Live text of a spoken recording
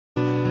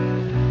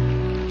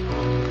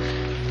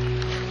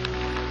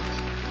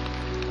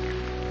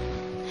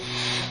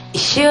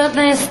Ще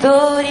одна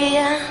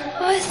історія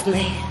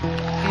весни,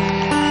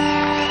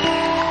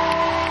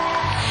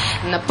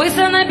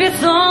 написана під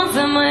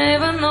сонцем і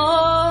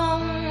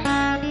вином,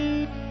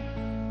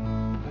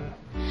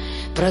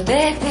 про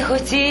те, як ти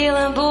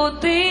хотіла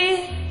бути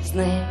з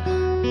ним,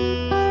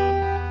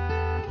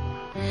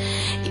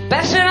 і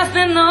перший раз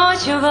не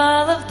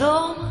ночувала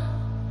вдома,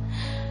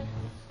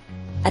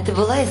 а ти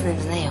була із ним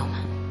знайома.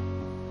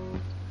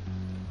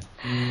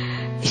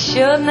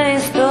 Ще одна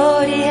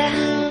історія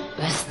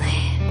весни,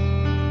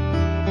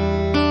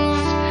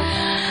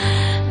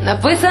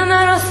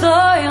 написана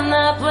росою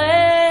на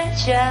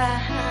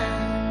плечах,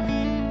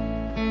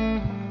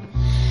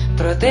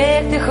 про те,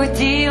 як ти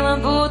хотіла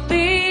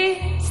бути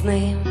з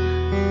ним,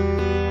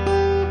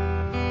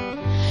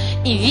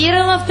 і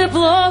вірила в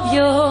тепло в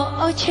його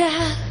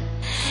очах,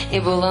 і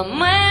була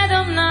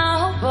медом на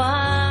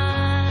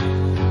губах.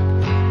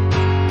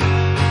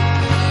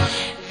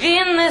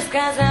 Він не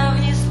сказав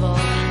ні слова,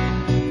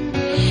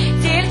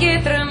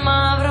 тільки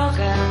тримав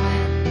руками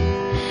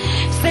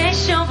все,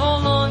 що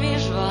було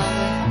між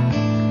вами,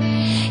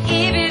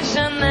 і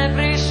більше не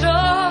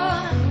прийшов.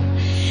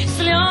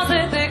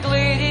 Сльози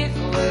текли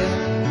рікою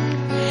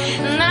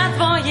на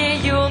твоє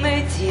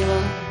юне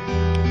тіло.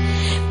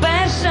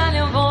 Перша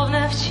любов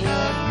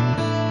навчила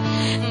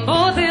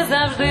бути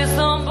завжди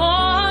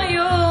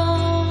собою.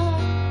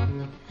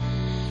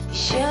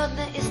 Ще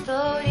одна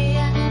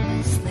історія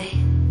весни,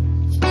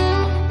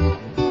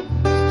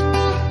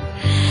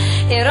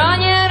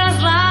 іронія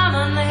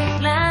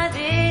розламаних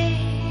надій,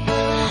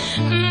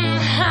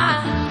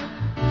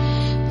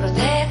 про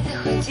те, як ти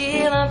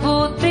хотіла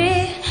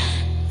бути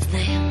з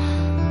ним,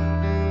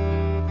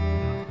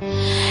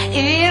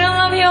 і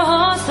вірила в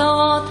його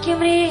солодкі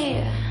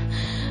мрії,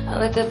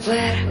 але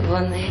тепер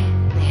вони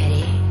не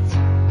гріють.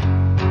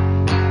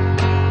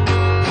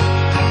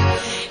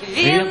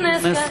 Він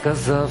не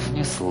сказав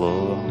ні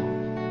слова,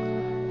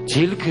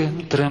 тільки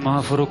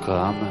тримав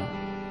руками,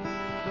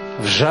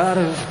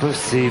 вжарив по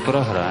всій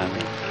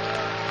програмі,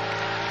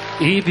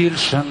 і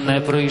більше не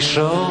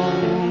прийшов.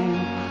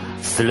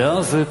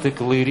 Сльози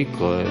текли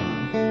рікою,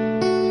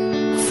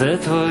 це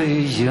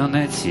твоє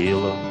юне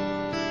тіло.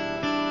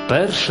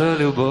 Перша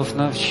любов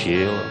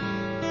навчила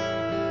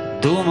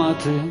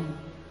думати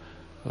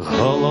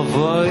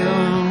головою.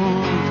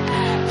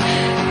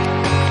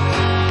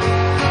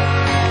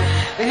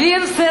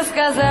 Він все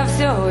сказав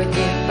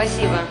сьогодні,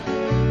 спасибо,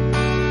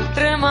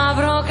 тримав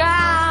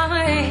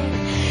руками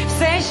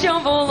все, що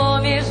було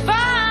між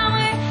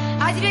вами.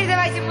 А теперь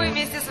давайте мы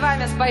вместе с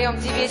вами споем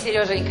тебе,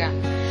 Сереженька.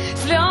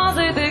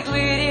 Сльози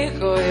текли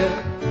рікою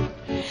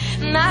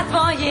на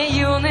твоє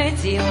юне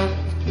тіло.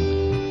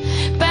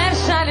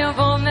 Перша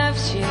любов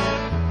навчила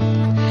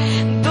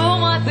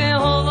думати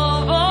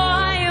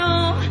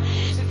головою.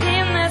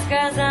 Він не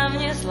сказав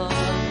ні слова,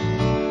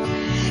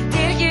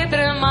 тільки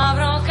тримав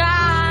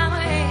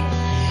руками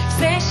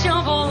все, що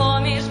було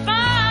між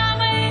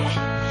вами,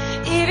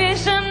 і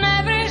більше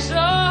не прийшов.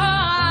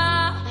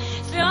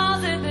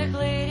 Сльози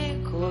текли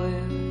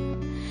рікою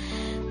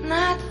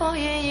на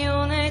твоє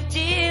юне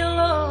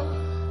тіло.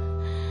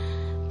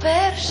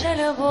 Перша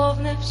любов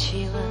не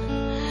вчила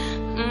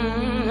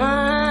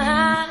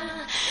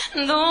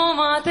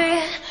думати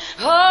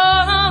головою.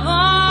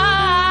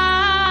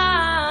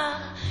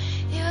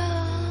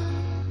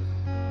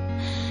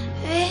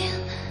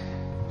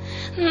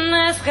 Він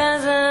не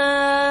сказав